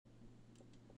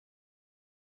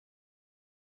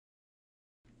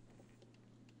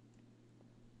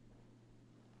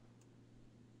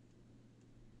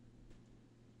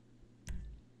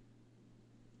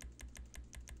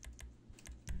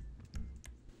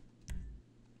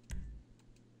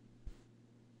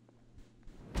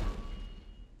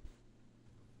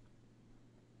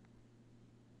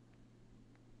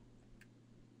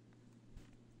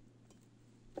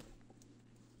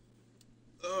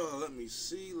Let me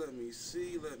see. Let me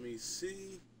see. Let me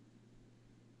see.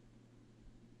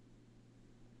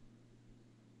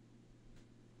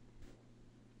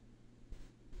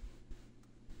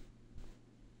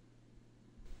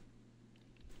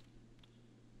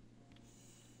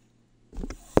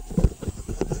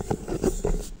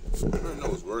 I don't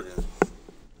know it's working.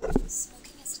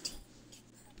 Smoking as a teen can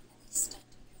permanently stunten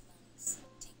your lungs,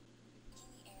 taking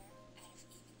the air out of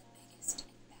even the biggest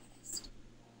and baddest.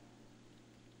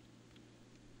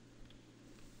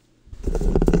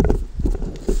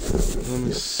 Let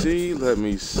me see. Let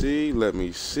me see. Let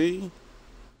me see.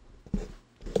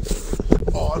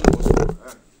 Oh, I know what's wrong.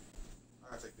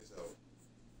 I gotta take this out.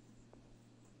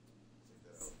 Take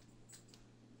that out.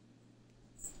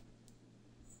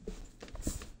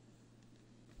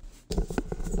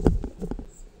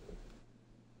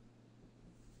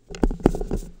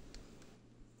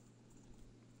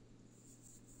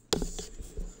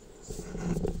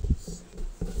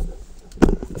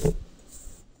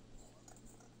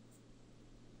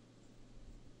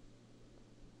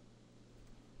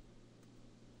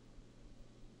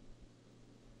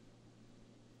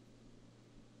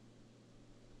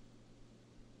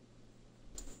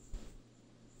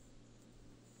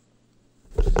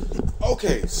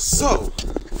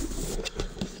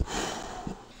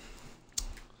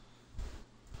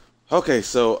 Okay,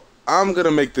 so I'm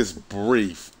gonna make this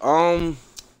brief.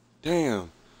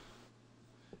 Damn.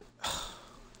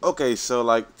 Okay, so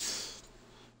like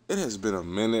it has been a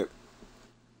minute.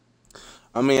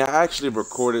 I mean, I actually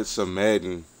recorded some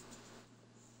Madden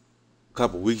a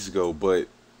couple weeks ago, but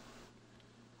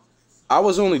I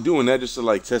was only doing that just to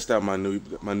like test out my new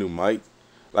mic.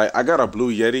 Like I got a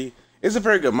Blue Yeti. It's a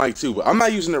very good mic too, but I'm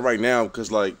not using it right now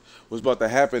because like what's about to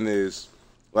happen is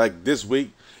like this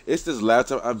week it's this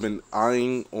laptop I've been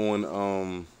eyeing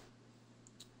on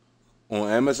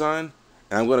Amazon,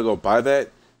 and I'm gonna go buy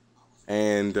that.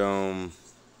 And I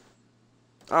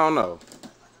don't know.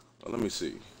 Let me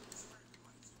see.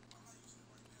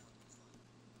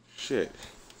 Shit.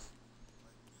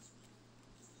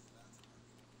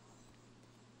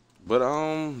 But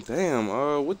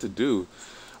damn. What to do?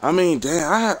 I mean,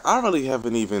 damn. I really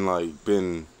haven't even like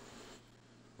been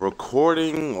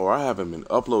recording, or I haven't been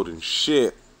uploading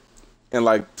shit in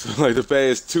like like the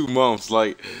past 2 months.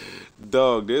 Like,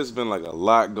 dog, there's been like a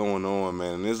lot going on,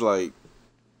 man. It's like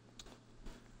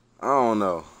I don't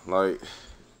know. Like,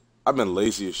 I've been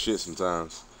lazy as shit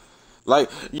sometimes. Like,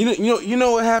 you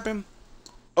know what happened?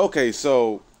 Okay,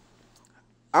 so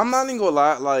I'm not even gonna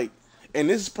lie. Like, and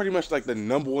this is pretty much like the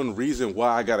number one reason why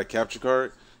I got a capture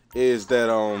card is that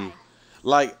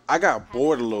like I got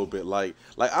bored a little bit. Like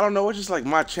I don't know. It's just like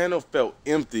my channel felt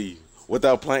empty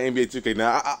without playing NBA 2K.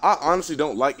 Now I honestly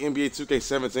don't like NBA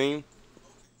 2K17,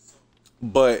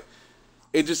 but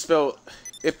it felt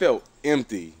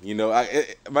empty.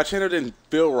 My channel didn't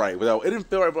feel right without it didn't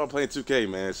feel right without playing 2K,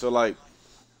 man. So like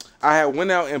I had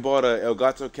went out and bought a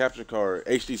Elgato capture card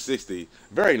HD60,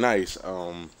 very nice.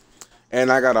 And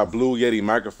I got a Blue Yeti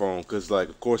microphone because, like,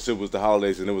 of course, it was the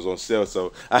holidays and it was on sale,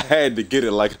 so I had to get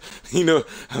it. Like, I mean,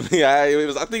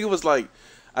 I think it was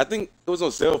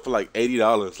on sale for like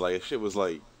 $80. Like, shit was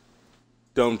like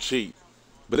dumb cheap,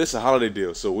 but it's a holiday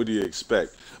deal, so what do you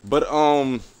expect? But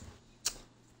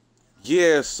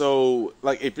yeah. So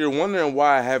like, if you're wondering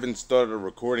why I haven't started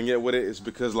recording yet with it, it's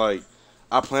because like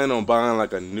I plan on buying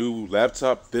like a new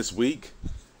laptop this week,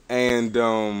 and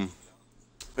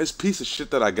this piece of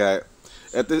shit that I got,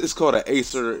 it's called an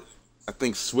Acer, I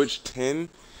think Switch 10.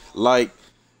 Like,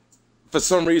 for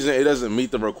some reason, it doesn't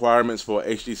meet the requirements for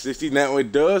HD60. Now,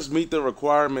 it does meet the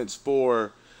requirements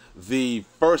for the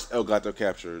first Elgato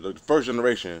capture, the first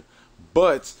generation.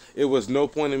 But it was no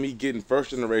point in me getting first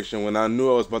generation when I knew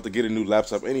I was about to get a new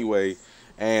laptop anyway.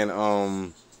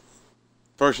 And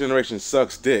first generation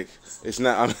sucks dick. It's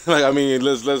not. I mean, like, I mean,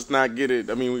 let's not get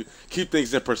it. I mean, we keep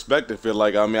things in perspective. Feel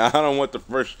like, I mean, I don't want the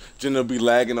first gen to be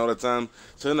lagging all the time.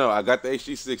 So no, I got the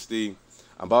HD60.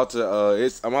 I'm about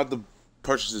to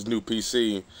purchase this new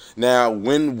PC. Now,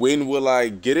 when will I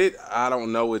get it? I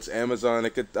don't know. It's Amazon.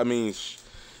 It could. I mean,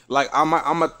 like I'm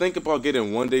gonna think about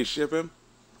getting 1 day shipping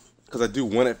because I do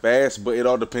want it fast, but it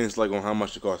all depends like on how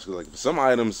much it costs. 'Cause, like some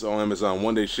items on Amazon,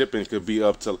 1 day shipping could be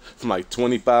up to from like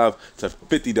 $25 to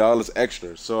 $50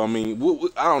 extra. So I mean,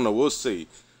 I don't know, we'll see.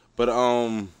 But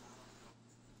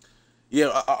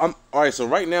yeah, I'm all right. So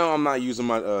right now, I'm not using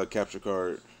my capture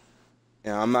card,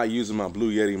 and I'm not using my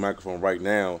Blue Yeti microphone right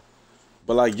now.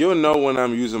 But like you'll know when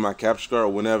I'm using my capture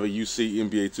card whenever you see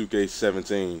NBA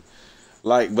 2K17.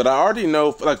 Like, but I already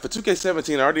know, like for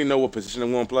 2K17, I already know what position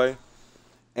I'm gonna play,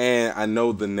 and I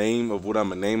know the name of what I'm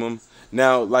gonna name them.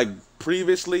 Now, like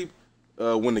previously,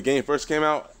 when the game first came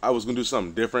out, I was gonna do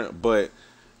something different, but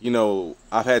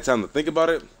I've had time to think about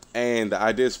it, and the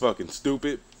idea is fucking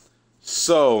stupid.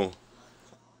 So,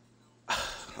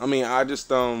 I mean, I just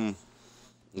gonna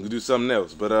do something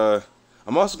else. But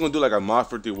I'm also gonna do like a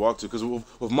Mafia 3 walkthrough because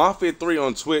with Mafia 3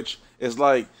 on Twitch, it's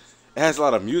like it has a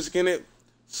lot of music in it.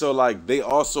 So like they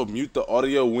also mute the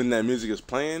audio when that music is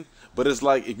playing. But it's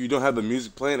like if you don't have the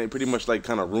music playing, it pretty much like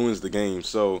kind of ruins the game.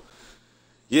 So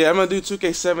yeah, I'm gonna do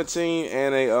 2K17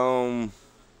 and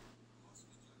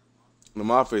the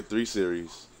Mafia 3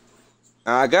 series.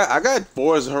 And I got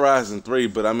Forza Horizon 3,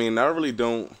 but I mean I really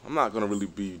don't. I'm not gonna really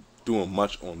be doing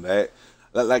much on that.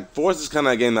 Like Forza is kind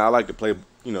of a game that I like to play,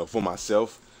 for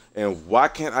myself. And why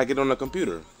can't I get on the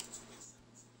computer?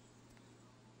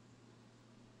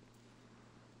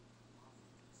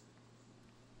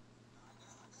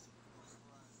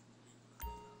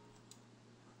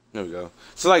 There we go.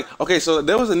 So like, okay, so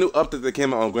there was a new update that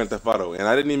came out on Grand Theft Auto, and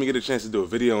I didn't even get a chance to do a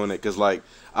video on it because like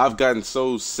I've gotten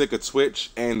so sick of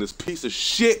Twitch and this piece of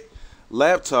shit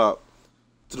laptop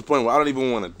to the point where I don't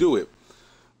even want to do it.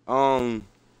 Um,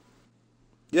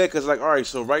 yeah, because like, all right,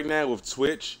 so right now with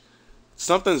Twitch,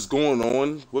 something's going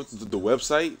on with the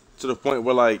website to the point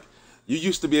where like you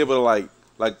used to be able to like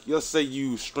let's say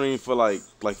you stream for like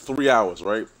 3 hours,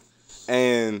 right?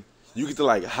 And you get to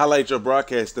like highlight your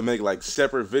broadcast to make like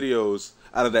separate videos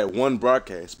out of that one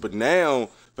broadcast. But now,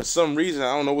 for some reason,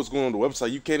 I don't know what's going on the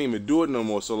website. You can't even do it no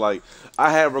more. So like,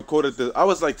 I have recorded this. I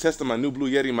was like testing my new Blue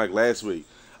Yeti mic last week.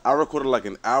 I recorded like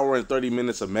an hour and 30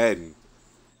 minutes of Madden.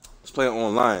 I was playing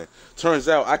online. Turns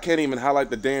out I can't even highlight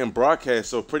the damn broadcast.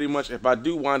 So pretty much, if I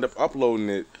do wind up uploading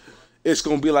it, it's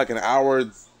gonna be like an hour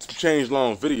change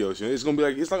long videos. It's gonna be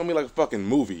like it's not gonna be like a fucking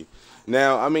movie.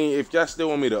 Now, I mean, if y'all still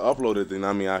want me to upload it, then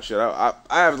I mean, I should. I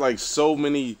have like so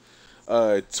many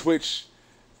Twitch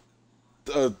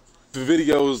uh,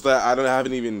 videos that I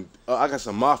haven't even. I got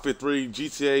some Mafia 3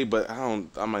 GTA, but I don't.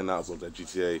 I might not upload that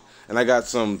GTA, and I got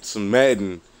some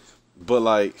Madden, but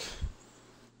like,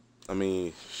 I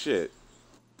mean, shit.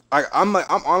 I'm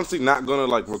honestly not gonna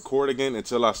like record again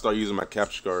until I start using my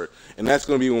capture card, and that's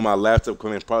gonna be when my laptop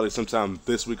comes in probably sometime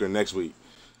this week or next week.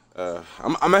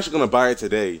 I'm actually gonna buy it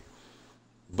today,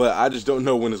 but I just don't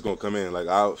know when it's gonna come in. Like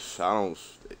I don't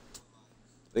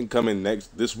think come in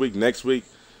this week, next week,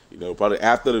 probably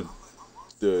after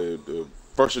the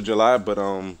 1st of July. But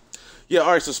yeah,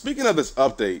 all right. So speaking of this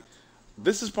update,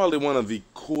 this is probably one of the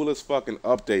coolest fucking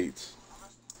updates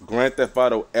Grand Theft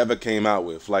Auto ever came out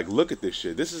with. Like, look at this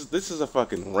shit. This is a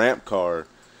fucking ramp car.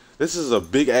 This is a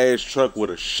big ass truck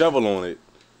with a shovel on it.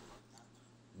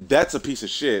 That's a piece of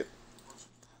shit.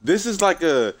 This is like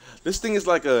a this thing is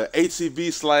like a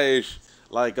ATV slash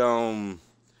like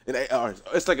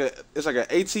it's like a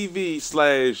ATV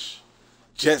slash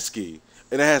jet ski,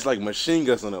 and it has like machine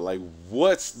guns on it. Like,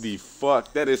 what's the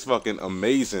fuck? That is fucking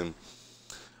amazing.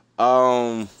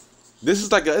 Um, this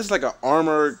is like it's like a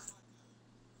armored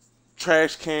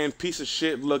trash can piece of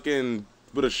shit looking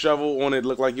with a shovel on it.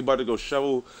 Look like you about to go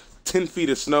shovel 10 feet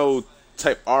of snow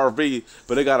type RV,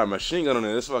 but it got a machine gun on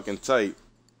it. It's fucking tight.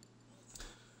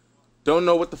 Don't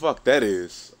know what the fuck that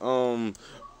is.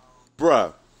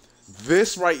 Bruh,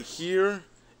 this right here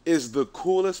is the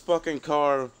coolest fucking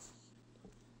car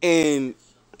in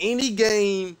any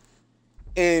game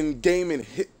in gaming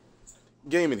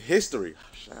history.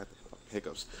 Shut the fuck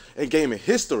hiccups. In gaming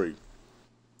history,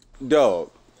 dog.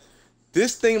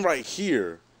 This thing right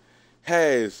here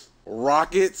has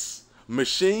rockets,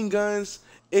 machine guns.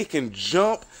 It can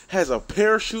jump. Has a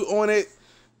parachute on it.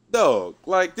 Dog,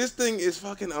 like this thing is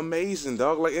fucking amazing,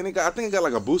 dog. Like, and I think it got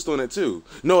like a boost on it too.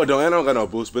 No, it don't. I don't got no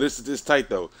boost, but it's tight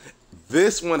though.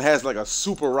 This one has like a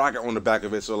super rocket on the back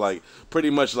of it, so like pretty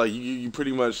much like you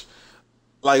pretty much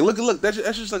like look. That's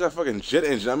just like a fucking jet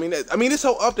engine. I mean this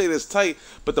whole update is tight,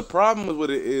 but the problem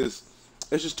with it is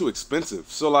it's just too expensive.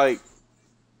 So like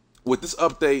with this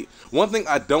update, one thing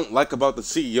I don't like about the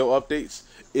CEO updates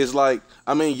is like,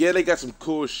 I mean, yeah, they got some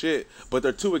cool shit, but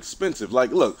they're too expensive.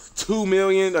 Like, look, 2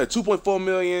 million, 2.4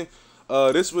 million.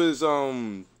 This was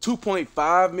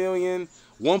 2.5 million,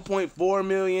 1.4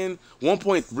 million,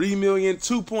 1.3 million,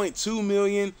 2.2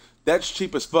 million. That's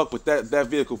cheap as fuck, but that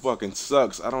vehicle fucking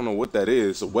sucks. I don't know what that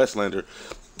is. A Westlander.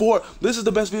 This is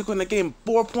the best vehicle in the game.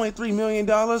 $4.3 million.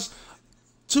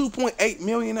 $2.8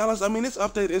 million. I mean, this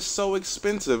update is so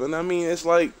expensive, and I mean, it's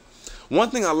like one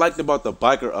thing I liked about the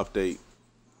biker update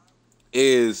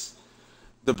is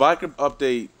the biker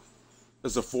update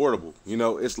is affordable.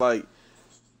 It's like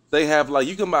they have like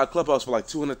you can buy a clubhouse for like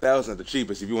 200,000 at the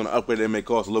cheapest. If you want to upgrade, it may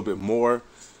cost a little bit more.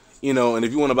 And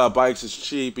if you want to buy bikes, it's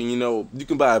cheap. And you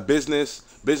can buy a business.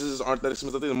 Businesses aren't that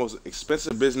expensive. I think the most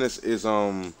expensive business is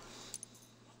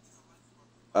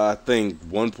I think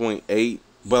 1.8,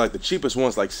 but like the cheapest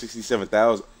one's like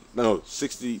 67,000. No,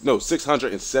 60. No,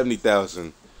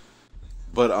 670,000.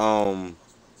 But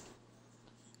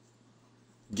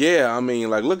yeah. I mean,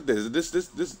 like, look at this.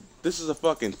 This is a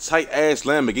fucking tight ass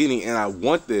Lamborghini, and I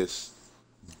want this.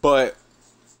 But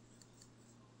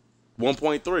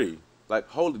 1.3. Like,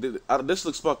 holy, this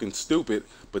looks fucking stupid,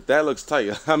 but that looks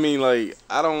tight. I mean, like,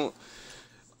 I don't.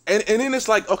 And then it's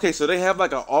like, okay, so they have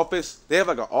like an office. They have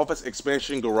like an office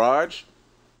expansion garage,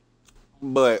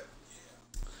 but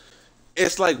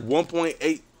it's like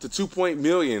 1.8 to 2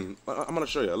 million. I'm gonna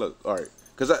show you. Look, all right,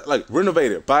 because I like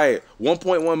renovate it, buy it,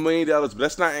 1.1 million dollars. But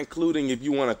that's not including if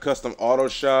you want a custom auto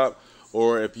shop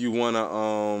or if you want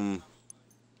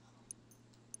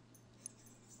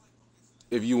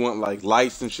like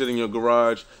lights and shit in your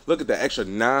garage. Look at the extra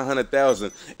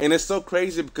 900,000, and it's so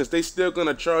crazy because they still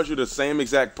gonna charge you the same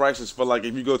exact prices for like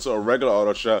if you go to a regular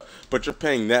auto shop, but you're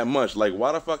paying that much. Like,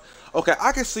 why the fuck? Okay,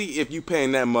 I can see if you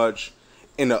paying that much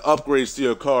and the upgrades to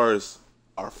your cars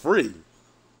are free.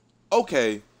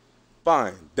 Okay,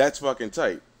 fine, that's fucking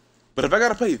tight. But if I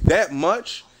gotta pay that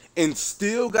much and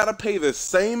still gotta pay the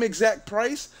same exact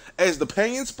price as the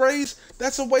paint sprays,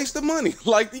 that's a waste of money.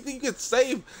 Like, you could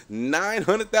save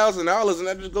 $900,000 and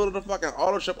then just go to the fucking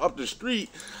auto shop up the street.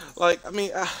 Like, I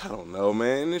mean, I don't know,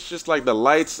 man. It's just like the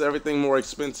lights, everything more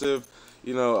expensive.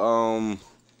 You know,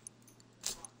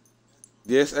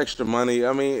 yeah, it's extra money.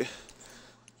 I mean,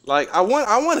 like I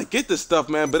want to get this stuff,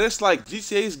 man, but it's like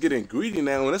GTA is getting greedy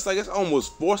now, and it's like it's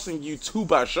almost forcing you to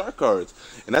buy shark cards,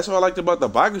 and that's what I liked about the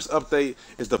bikers update.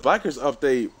 Is the bikers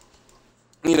update,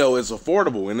 is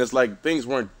affordable, and it's like things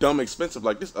weren't dumb expensive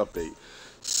like this update.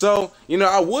 So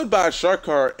I would buy a shark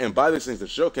card and buy these things to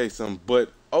showcase them,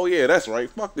 but oh yeah, that's right,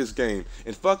 fuck this game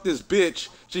and fuck this bitch.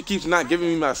 She keeps not giving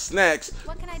me my snacks,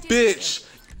 What can I do for bitch.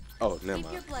 Oh, never you?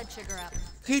 Keep your mind. blood sugar up.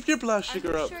 Keep your blood Are sugar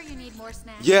you up. sure you need more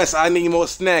snacks? Yes, I need more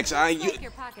snacks. Looks like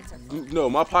your pockets are full. No,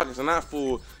 my pockets are not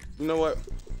full. You know what?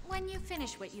 When you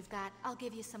finish what you've got, I'll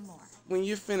give you some more. When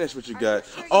you finish what you Are got.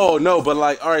 you sure you Oh need no, more but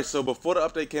like, snacks? all right. So before the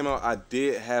update came out, I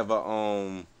did have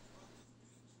a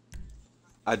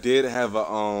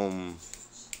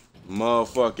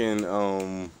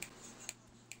motherfucking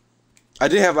I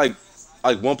did have like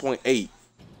 1.8.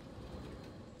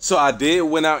 So I did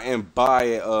went out and buy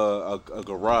a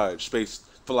garage space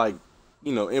for like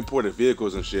imported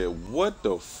vehicles and shit. What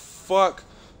the fuck?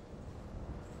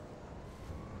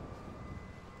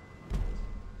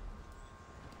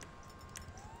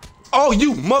 Oh,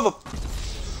 you mother!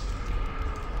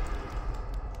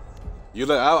 You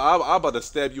like I about to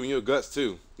stab you in your guts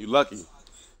too. You lucky.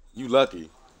 You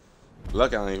lucky.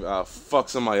 Lucky I ain't fuck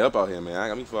somebody up out here, man. I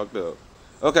got me fucked up.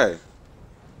 Okay.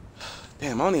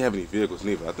 Damn, I don't even have any vehicles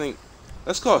neither. I think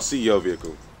let's call it CEO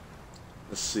vehicle.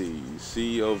 Let's see.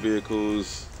 CEO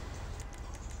vehicles.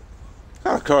 What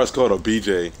kind of car is called a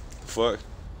BJ? Fuck.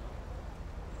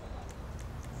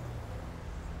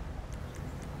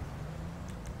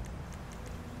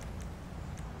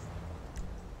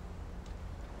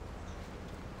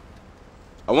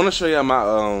 I want to show you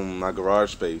my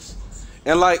garage space.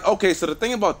 And like, okay, so the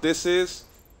thing about this is,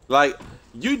 like,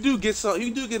 you do get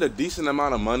a decent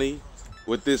amount of money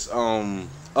with this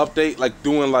update, like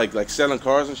doing like selling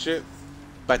cars and shit.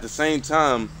 But at the same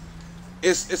time,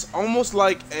 it's almost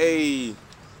like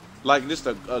just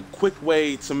a quick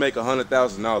way to make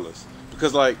 $100,000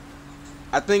 because like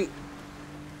I think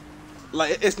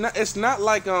like it's not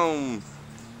like the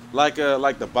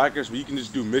bikers where you can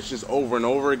just do missions over and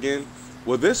over again.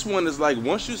 Well, this one is like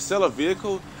once you sell a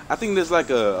vehicle, I think there's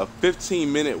like a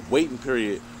 15-minute waiting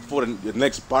period for the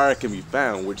next buyer can be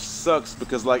found, which sucks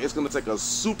because like it's gonna take a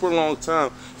super long time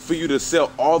for you to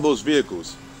sell all those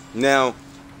vehicles. Now,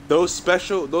 those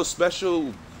special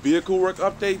vehicle work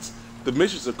updates, the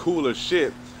missions are cool as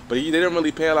shit, but they don't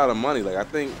really pay a lot of money. Like I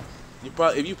think you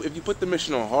probably if you put the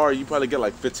mission on hard, you probably get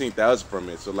like 15,000 from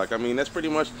it. So like I mean that's pretty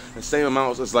much the same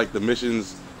amount as like the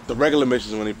regular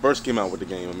missions when they first came out with the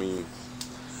game. I mean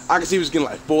I can see he was getting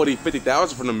like 40,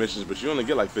 50,000 from the missions, but you only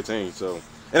get like 15. So, and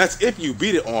that's if you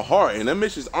beat it on hard. And the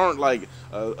missions aren't like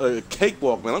a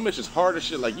cakewalk, man. Them missions hard as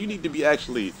shit. Like you need to be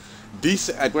actually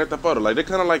decent at Grand Theft Auto. Like they're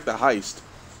kind of like the heist.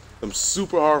 Them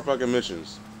super hard fucking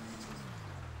missions.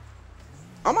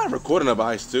 I might record another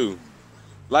heist too.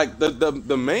 Like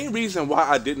the main reason why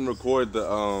I didn't record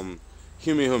the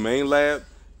Human Humane Lab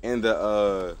and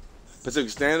the Pacific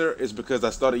Standard is because I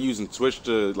started using Twitch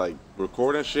to like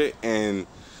record and shit, and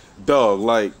dog,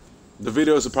 like the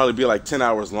videos would probably be like 10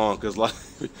 hours long because like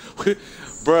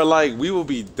bro, like we will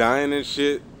be dying and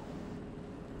shit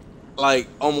like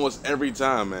almost every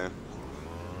time, man.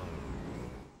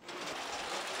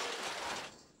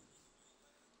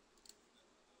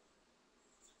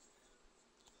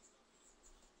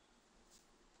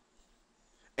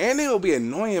 And it would be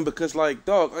annoying because, like,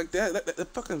 dog, like that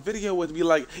fucking video would be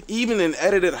like, even an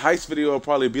edited heist video would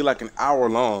probably be like an hour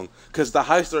long. Cause the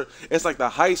heist are, it's like the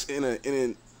heist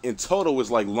in total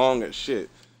is like long as shit,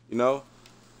 you know?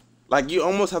 Like you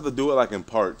almost have to do it like in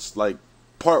parts, like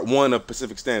part one of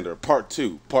Pacific Standard, part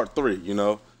two, part three, you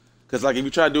know? Cause like if you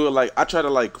try to do it like, I try to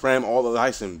like cram all the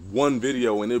heists in one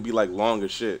video and it'd be like long as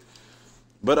shit.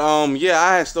 But yeah,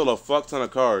 I had stole a fuck ton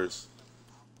of cars,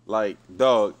 like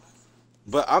dog.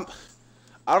 But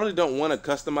I really don't want to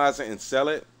customize it and sell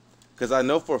it, cause I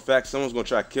know for a fact someone's gonna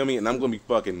try to kill me and I'm gonna be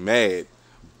fucking mad.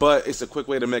 But it's a quick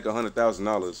way to make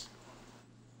 $100,000.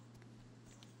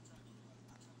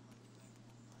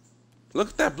 Look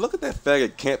at that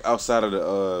faggot camp outside of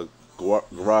the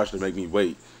garage to make me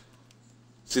wait.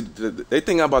 See, they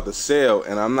think I'm about to sell,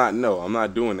 and I'm not. No, I'm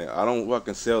not doing it. I don't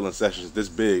fucking sell in sessions this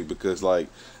big because, like,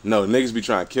 no, niggas be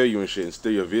trying to kill you and shit and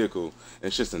steal your vehicle, and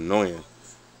it's just annoying.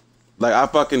 Like, I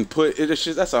fucking put it. It's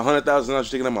just that's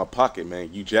 $100,000 taken out of my pocket,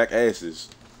 man. You jackasses.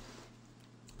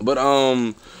 But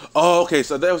oh, okay.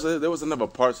 So there was another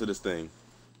part to this thing.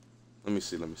 Let me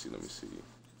see.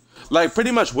 Like,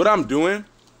 pretty much what I'm doing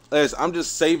is I'm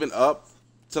just saving up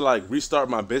to like restart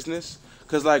my business.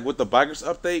 Cause like with the bikers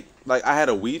update, like I had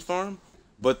a weed farm,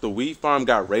 but the weed farm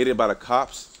got raided by the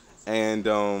cops, and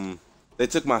they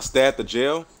took my staff to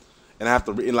jail, and I have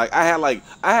to and like I had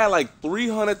like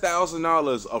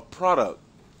 $300,000 of product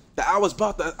that I was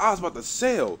about to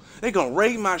sell. They gonna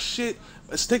raid my shit.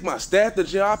 Let's take my staff to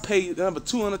jail. I paid number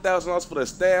 $200,000 for the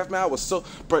staff. Man, I was so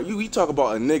bro. You talk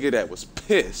about a nigga that was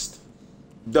pissed,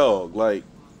 dog. Like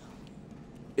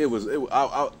it was.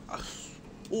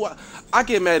 Ooh, I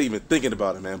get mad even thinking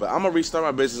about it, man. But I'm gonna restart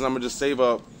my business. I'm gonna just save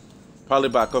up, probably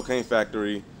buy a cocaine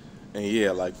factory, and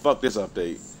yeah, like fuck this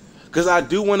update. Cause I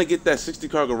do want to get that 60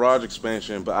 car garage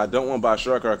expansion, but I don't want to buy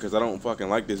shark car because I don't fucking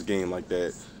like this game like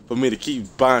that. For me to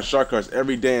keep buying shark cars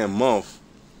every damn month,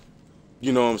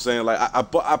 you know what I'm saying? Like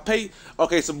I paid.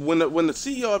 Okay, so when the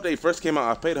CEO update first came out,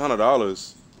 I paid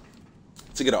 $100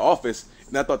 to get an office,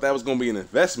 and I thought that was gonna be an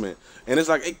investment. And it's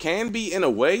like it can be in a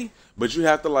way, but you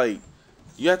have to like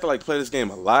play this game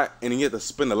a lot, and you have to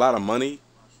spend a lot of money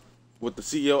with the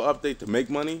CEO update to make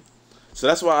money. So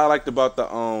that's why I liked about the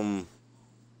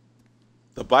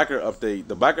biker update.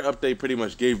 The biker update pretty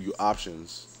much gave you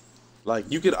options. Like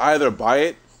you could either buy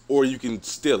it or you can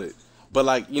steal it. But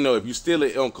like, you know, if you steal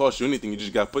it, it don't cost you anything. You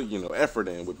just gotta put, you know, effort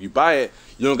in. If you buy it,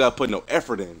 you don't gotta put no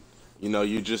effort in. You know,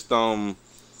 you just buy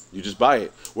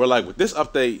it. Where like with this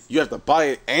update, you have to buy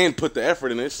it and put the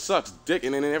effort in. It sucks dick,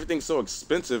 and then everything's so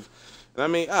expensive. And I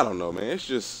mean, I don't know, man. It's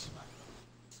just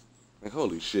like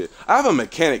holy shit. I have a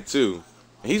mechanic too,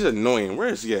 and he's annoying. Where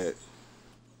is he at?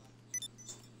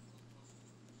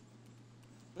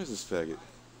 Where's this faggot?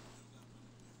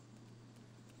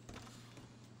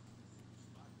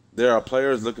 There are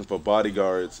players looking for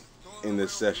bodyguards in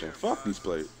this session. Fuck these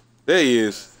players. There he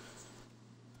is.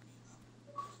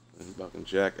 He's fucking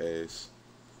jackass.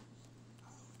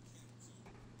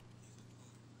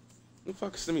 Who the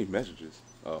fuck send me messages?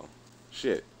 Oh,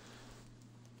 shit.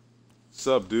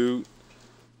 Sup, dude?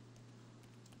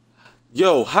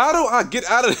 Yo, how do I get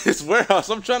out of this warehouse?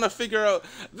 I'm trying to figure out.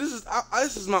 This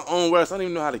is my own warehouse. I don't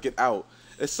even know how to get out.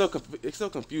 It's so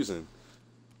confusing.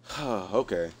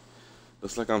 Okay.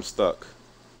 Looks like I'm stuck.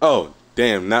 Oh,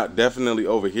 damn, not definitely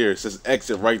over here. It says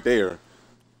exit right there.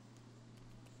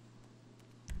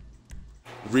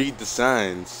 Read the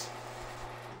signs.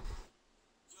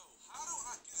 Yo, how do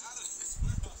I get out of this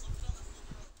warehouse? I'm trying to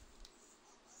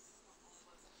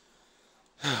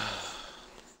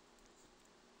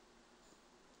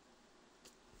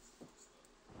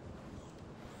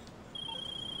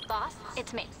Boss,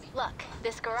 it's me. Look,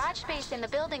 this garage space in the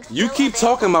building's You still keep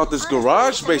talking available. about this Honestly, garage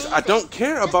it's space. I amazing. don't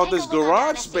care Just about take a this look on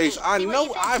garage MSD. space. I See what know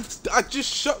you think. I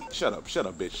just shut up,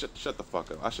 bitch. Shut the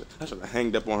fuck up. I should have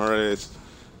hanged up on her ass.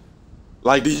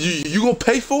 Like, you gonna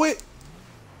pay for it?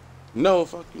 No,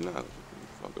 fuck you not.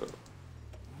 Fuck up.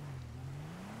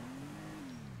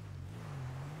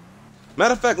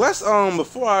 Matter of fact, let's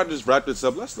before I just wrap this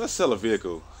up, let's sell a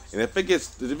vehicle. And if it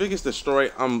gets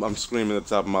destroyed, I'm screaming at the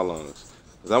top of my lungs.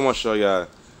 Cause I want to show y'all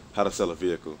how to sell a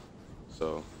vehicle.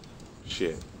 So,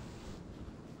 shit.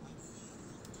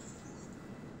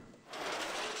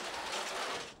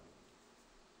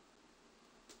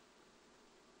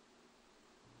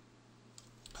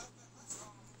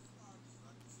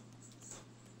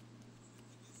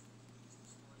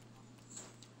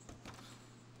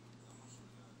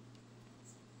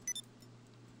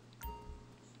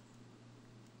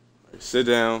 Sit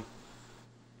down.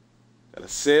 Gotta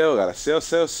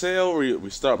sell. We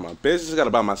start my business. Gotta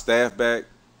buy my staff back.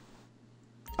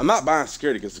 I'm not buying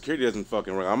security because security doesn't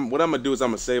fucking work. What I'm gonna do is I'm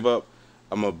gonna save up.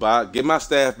 I'm gonna get my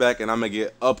staff back, and I'm gonna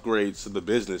get upgrades to the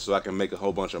business so I can make a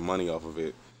whole bunch of money off of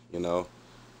it. You know.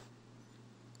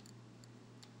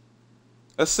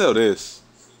 Let's sell this.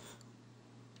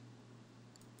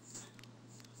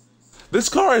 This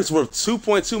car is worth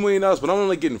 $2.2 million, but I'm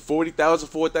only getting 40,000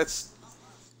 for it. That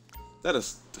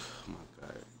is. Oh my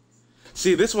god.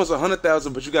 See, this one's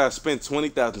 100,000, but you gotta spend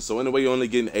 20,000. So anyway, you're only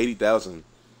getting 80,000.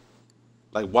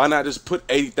 Like, why not just put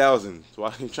 80,000? Why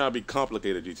are you trying to be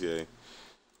complicated, GTA?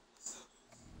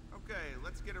 Okay,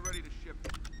 let's get it ready to ship.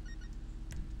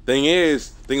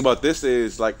 Thing about this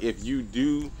is, like, if you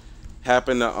do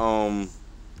happen to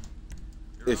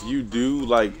if you do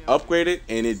like upgrade it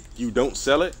and you don't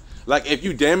sell it, like if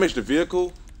you damage the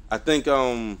vehicle, I think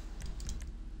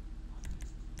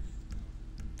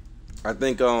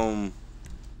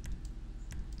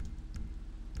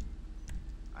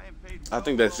I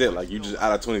think that's it. Like, you just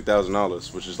out of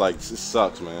 $20,000, which is like, it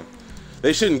sucks, man.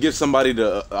 They shouldn't give somebody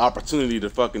the opportunity to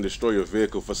fucking destroy your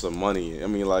vehicle for some money. I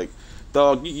mean, like,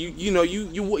 dog, you know,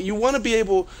 you want to be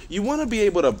able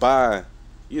to buy,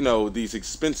 you know, these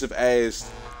expensive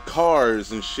ass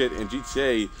cars and shit in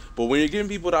GTA, but when you're giving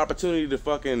people the opportunity to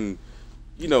fucking,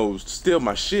 you know, steal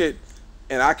my shit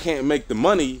and I can't make the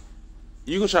money,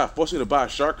 you gonna try to force me to buy a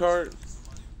shark card?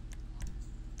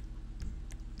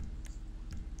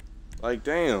 Like,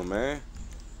 damn, man.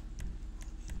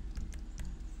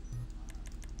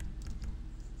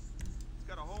 It's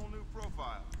got a whole new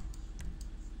profile.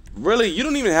 Really, you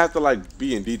don't even have to like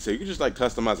be in detail. You can just like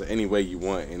customize it any way you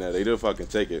want, you know. They'll fucking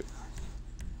take it.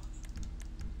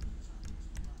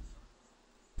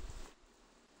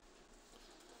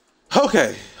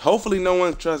 Okay, hopefully no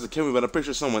one tries to kill me, but I'm pretty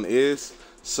sure someone is.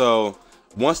 So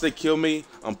once they kill me,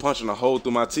 I'm punching a hole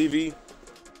through my TV,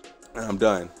 and I'm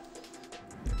done.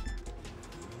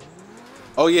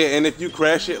 Oh yeah, and if you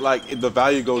crash it, like, the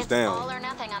value goes down. All or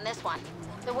nothing on this one.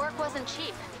 The work wasn't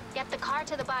cheap. Get the car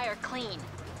to the buyer clean.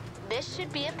 This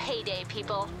should be a payday,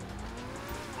 people.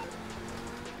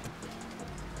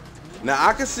 Now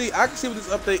I can see with this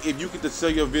update if you get to sell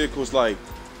your vehicles like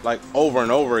over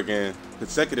and over again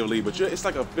consecutively, but it's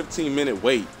like a 15-minute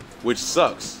wait, which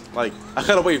sucks. Like, I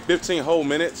gotta wait 15 whole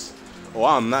minutes, or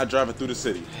I'm not driving through the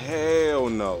city. Hell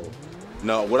no.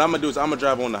 No, what I'm gonna do is I'm gonna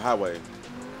drive on the highway.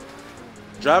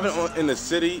 Driving in the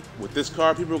city with this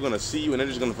car, people are gonna see you and they're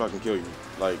just gonna fucking kill you.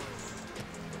 Like,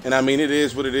 and I mean, it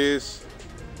is what it is.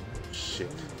 Shit.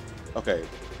 Okay.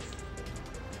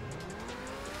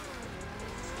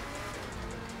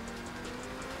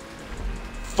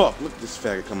 Fuck, look at this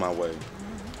faggot come my way.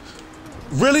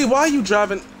 Really? Why are you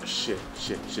driving? Shit.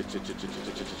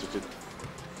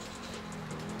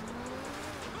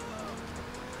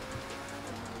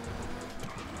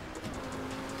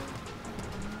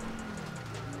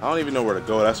 I don't even know where to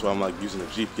go. That's why I'm like using the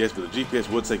GPS, but the GPS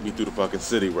would take me through the fucking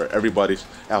city where everybody's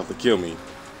out to kill me.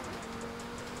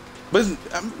 But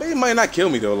it might not kill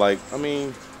me though. Like, I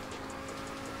mean,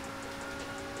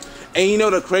 and you know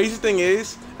the crazy thing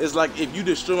is like if you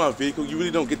destroy my vehicle, you really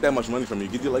don't get that much money from me.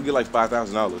 You get like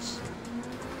 $5,000,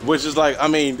 which is like, I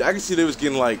mean, I can see they was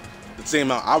getting like the same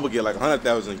amount I would get, like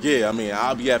 100,000. Yeah, I mean,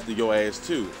 I'll be after your ass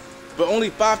too. But only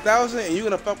 5,000, and you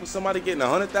gonna fuck with somebody getting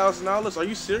 $100,000? Are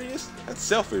you serious? That's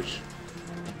selfish.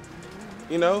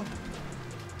 You know?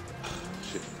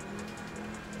 Shit.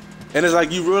 And it's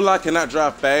like, you realize I cannot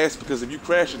drive fast because if you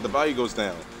crash it, the value goes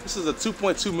down. This is a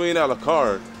 $2.2 million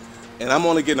car, and I'm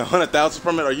only getting 100,000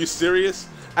 from it. Are you serious?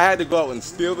 I had to go out and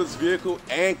steal this vehicle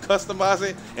and customize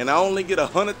it, and I only get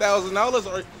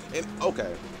 $100,000?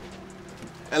 Okay.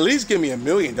 At least give me $1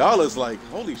 million. Like,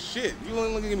 holy shit, you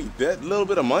only give me that little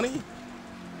bit of money?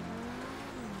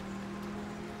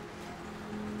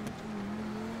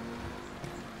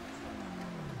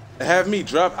 Have me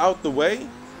drop out the way?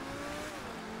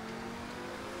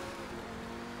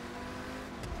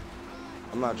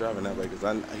 I'm not driving that way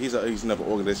because he's another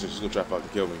organization. She's gonna try to fucking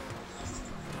kill me.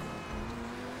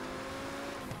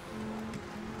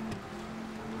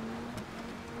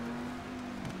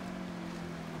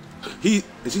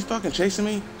 Is he fucking chasing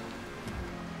me?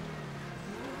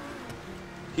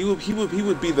 He would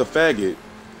be the faggot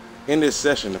in this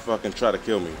session to fucking try to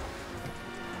kill me.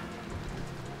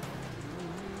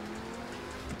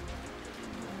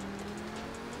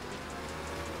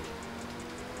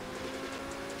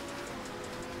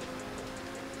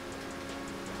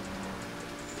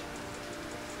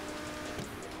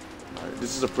 Alright,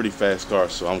 this is a pretty fast car,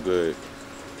 so I'm good.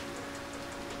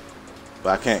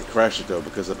 But I can't crash it though,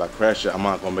 because if I crash it, I'm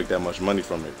not gonna make that much money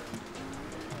from it.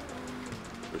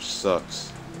 Which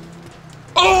sucks.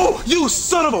 Oh, you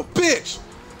son of a bitch!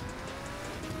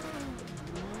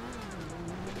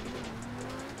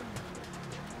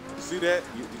 see that?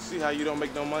 You see how you don't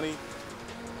make no money?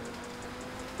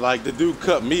 Like the dude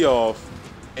cut me off,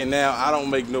 and now I don't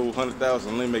make no 100,000.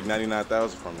 I only make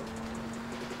 99,000 from it.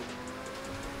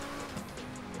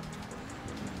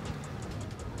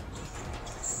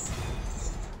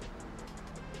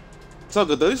 It's all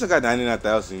good though. At least I got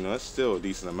 99,000. You know, that's still a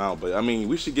decent amount. But I mean,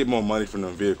 we should get more money from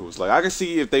them vehicles. Like I can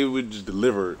see if they would just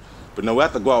deliver it, but no, we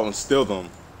have to go out and steal them.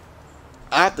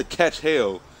 I have to catch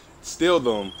hell, steal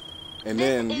them, and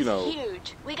then This you is know.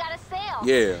 huge. We got a sale.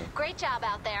 Yeah. Great job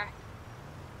out there.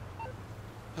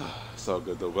 It's all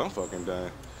good though, but I'm fucking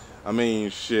done. I mean,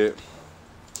 shit.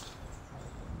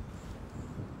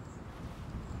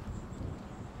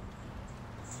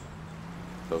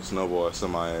 Throw snowball at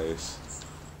somebody's ass.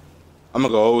 I'm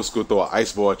gonna go old school, throw an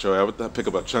ice ball at your ass. Pick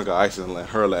up a chunk of ice and let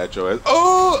hurl it at your ass.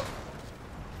 Oh!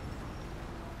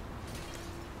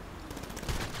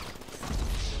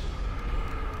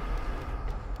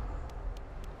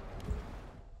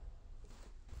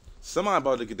 Somebody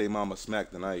about to get their mama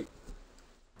smacked tonight.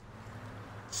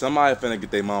 Somebody finna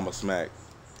get their mama smacked.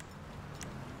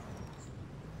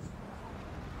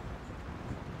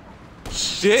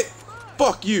 Shit!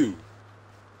 Fuck you!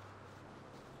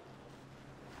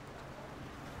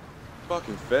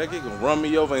 Fucking faggot gonna run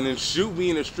me over and then shoot me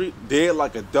in the street dead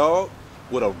like a dog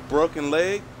with a broken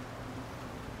leg.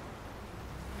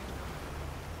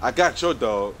 I got your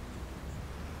dog.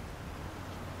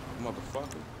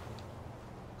 Motherfucker.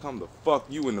 Come to fuck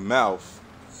you in the mouth.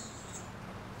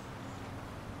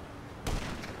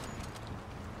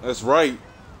 That's right.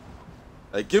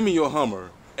 Hey, give me your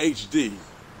Hummer. HD.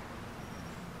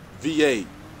 V8.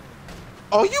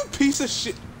 Oh, you piece of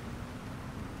shit.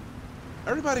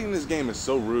 Everybody in this game is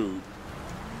so rude.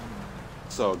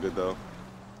 It's all good though.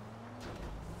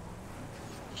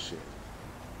 Shit.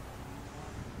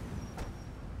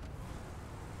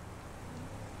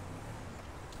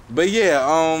 But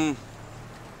yeah,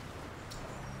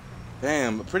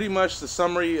 damn, pretty much the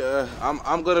summary.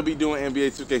 I'm gonna be doing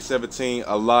NBA 2K17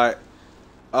 a lot.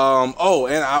 Oh,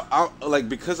 and I like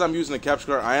because I'm using the capture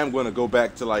card, I am gonna go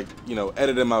back to like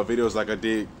editing my videos like I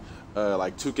did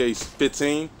like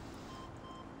 2K15.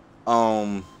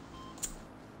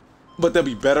 But they'll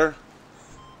be better.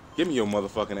 Give me your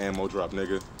motherfucking ammo drop,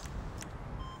 nigga.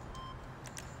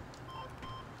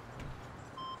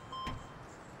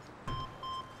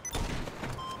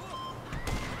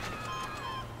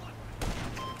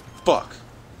 Fuck.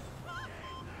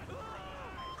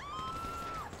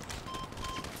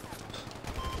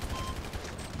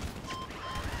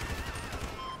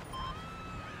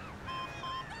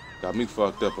 Got me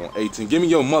fucked up on 18. Give me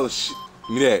your mother shit.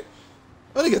 Give me that.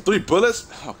 Oh, they get 3 bullets?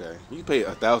 Okay. You pay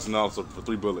 $1,000 for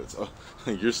 3 bullets. Oh,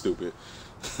 you're stupid.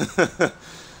 Shit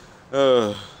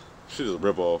is a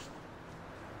ripoff.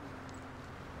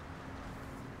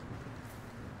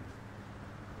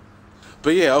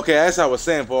 But yeah, okay, as I was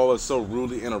saying before I was so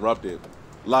rudely interrupted.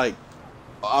 Like,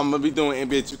 I'm gonna be doing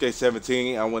NBA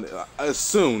 2K17. I want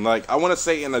soon. Like, I want to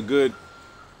say in a good,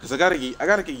 cause I gotta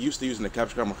get used to using the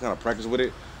capture card. I'm kind of practice with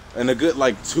it in a good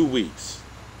like 2 weeks.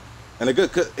 And a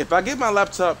good, if I get my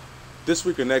laptop this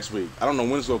week or next week, I don't know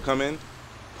when it's gonna come in.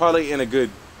 Probably in a good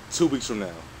 2 weeks from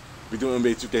now, be doing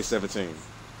NBA 2K17,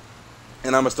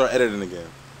 and I'm gonna start editing again.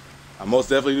 I most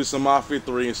definitely do some Mafia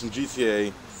 3 and some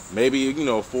GTA. Maybe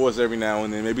Forza every now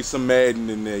and then. Maybe some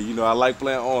Madden in there. I like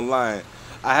playing online.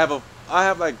 I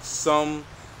have like some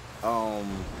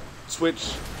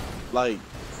Twitch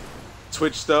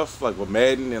stuff like with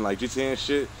Madden and like GTA and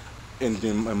shit, and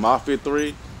Mafia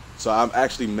 3. So I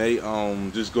actually may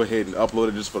just go ahead and upload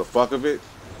it just for the fuck of it,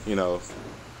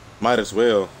 might as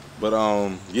well. But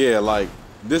yeah, like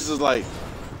this is like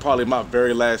probably my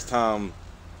very last time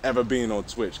ever being on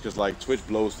Twitch, because like Twitch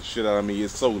blows the shit out of me.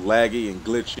 It's so laggy and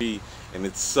glitchy and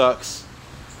it sucks,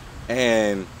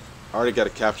 and I already got a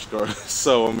capture card.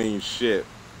 So I mean shit.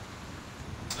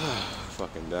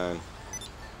 Fucking done.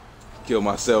 Kill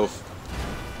myself.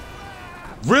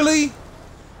 Really?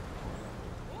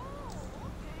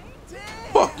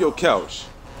 Fuck your couch.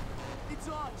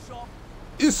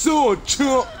 It's on,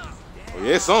 chump. Oh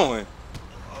yeah, it's on.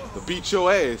 To beat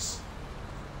your ass.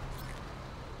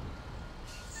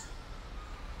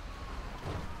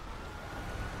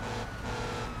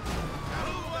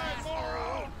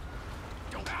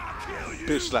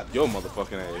 Bitch slap your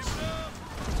motherfucking ass.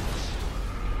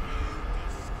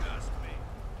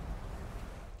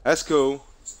 That's cool.